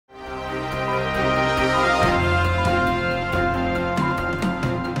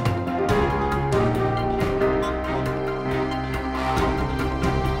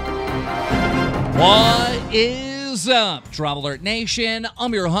What is up, DramaAlert Nation?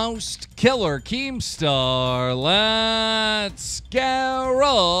 I'm your host, Killer Keemstar. Let's get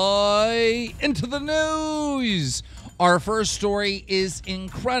right into the news. Our first story is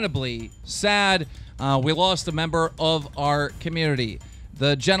incredibly sad. We lost a member of our community.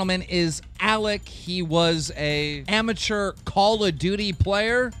 The gentleman is Alec. He was an amateur Call of Duty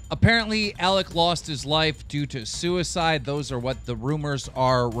player. Apparently, Alec lost his life due to suicide. Those are what the rumors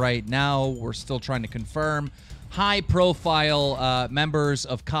are right now. We're still trying to confirm. High-profile members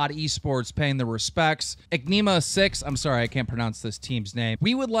of COD Esports paying their respects. Ignima6, I'm sorry, I can't pronounce this team's name.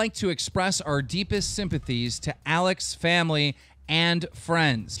 We would like to express our deepest sympathies to Alec's family and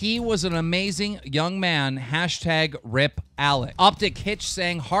friends. He was an amazing young man. Hashtag RIP Alec. Optic Hitch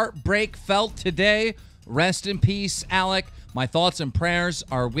saying, heartbreak felt today. Rest in peace, Alec. My thoughts and prayers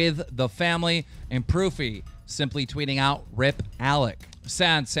are with the family. And Proofy simply tweeting out, RIP Alec.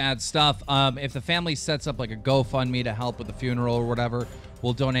 Sad, sad stuff. If the family sets up like a GoFundMe to help with the funeral or whatever,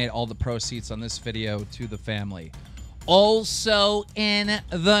 we'll donate all the proceeds on this video to the family. Also in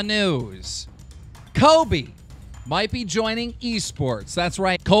the news, Kobe might be joining esports. That's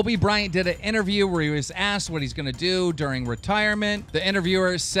right. Kobe Bryant did an interview where he was asked what he's going to do during retirement. The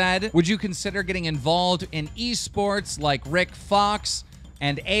interviewer said, would you consider getting involved in esports like Rick Fox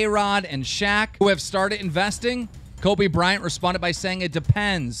and A-Rod and Shaq, who have started investing? Kobe Bryant responded by saying, it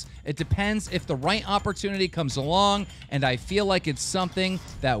depends. It depends if the right opportunity comes along, and I feel like it's something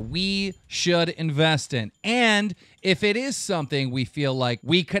that we should invest in. And if it is something we feel like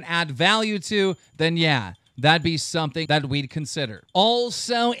we could add value to, then yeah, that'd be something that we'd consider.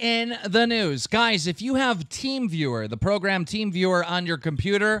 Also in the news, guys, if you have TeamViewer, the program TeamViewer on your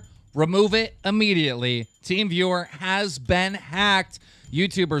computer, remove it immediately. TeamViewer has been hacked.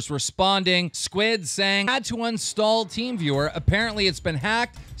 YouTubers responding. Squid saying, had to uninstall TeamViewer. Apparently it's been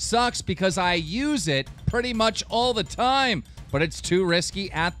hacked. Sucks because I use it pretty much all the time, but it's too risky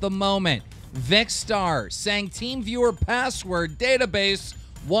at the moment. Vikkstar saying TeamViewer password database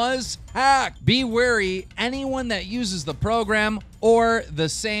was hacked. Be wary, anyone that uses the program or the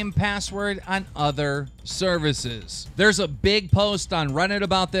same password on other services. There's a big post on Reddit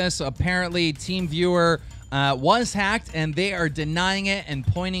about this. Apparently, TeamViewer was hacked, and they are denying it and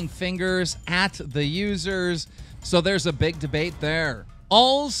pointing fingers at the users. So there's a big debate there.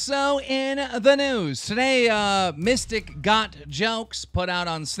 Also in the news, today, Mystic Got Jokes put out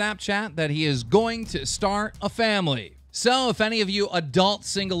on Snapchat that he is going to start a family. So if any of you adult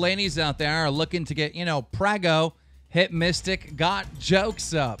single ladies out there are looking to get, preggo, hit Mystic Got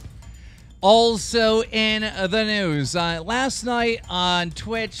Jokes up. Also in the news, last night on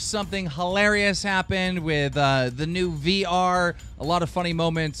Twitch, something hilarious happened with the new VR. A lot of funny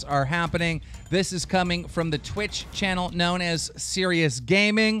moments are happening. This is coming from the Twitch channel known as Serious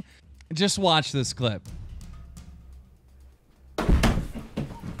Gaming. Just watch this clip.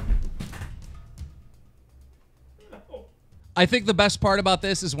 I think the best part about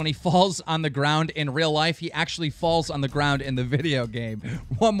this is when he falls on the ground in real life, he actually falls on the ground in the video game.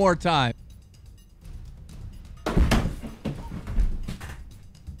 One more time.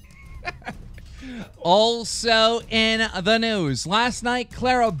 Also in the news, last night,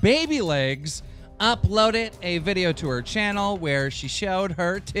 Clara BabyLegs uploaded a video to her channel where she showed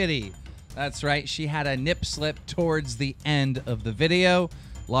her titty. That's right, she had a nip slip towards the end of the video.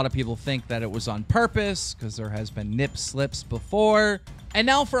 A lot of people think that it was on purpose because there has been nip slips before. And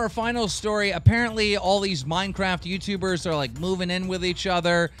now for our final story. Apparently, all these Minecraft YouTubers are like moving in with each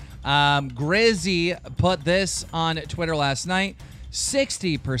other. Grizzy put this on Twitter last night.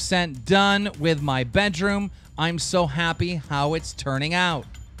 60% done with my bedroom. I'm so happy how it's turning out.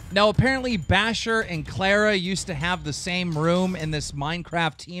 Now, apparently, Basher and Clara used to have the same room in this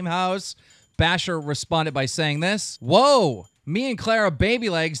Minecraft team house. Basher responded by saying this, whoa. Me and Clara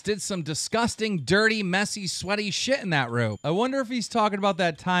BabyLegs did some disgusting, dirty, messy, sweaty shit in that room. I wonder if he's talking about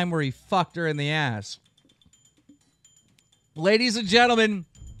that time where he fucked her in the ass. Ladies and gentlemen,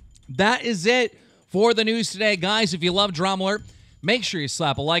 that is it for the news today. Guys, if you love DramaAlert, make sure you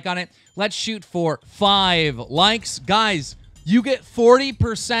slap a like on it. Let's shoot for 5 likes. Guys, you get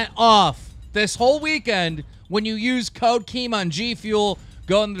 40% off this whole weekend when you use code KEEM on G Fuel.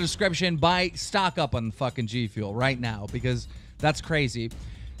 Go in the description, stock up on fucking G Fuel right now because that's crazy.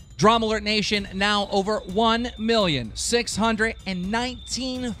 DramaAlert Nation, now over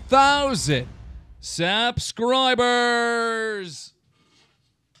 1,619,000 subscribers.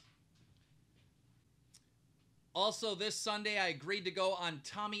 Also, this Sunday, I agreed to go on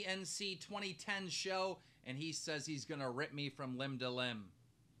Tommy NC 2010 show, and he says he's going to rip me from limb to limb.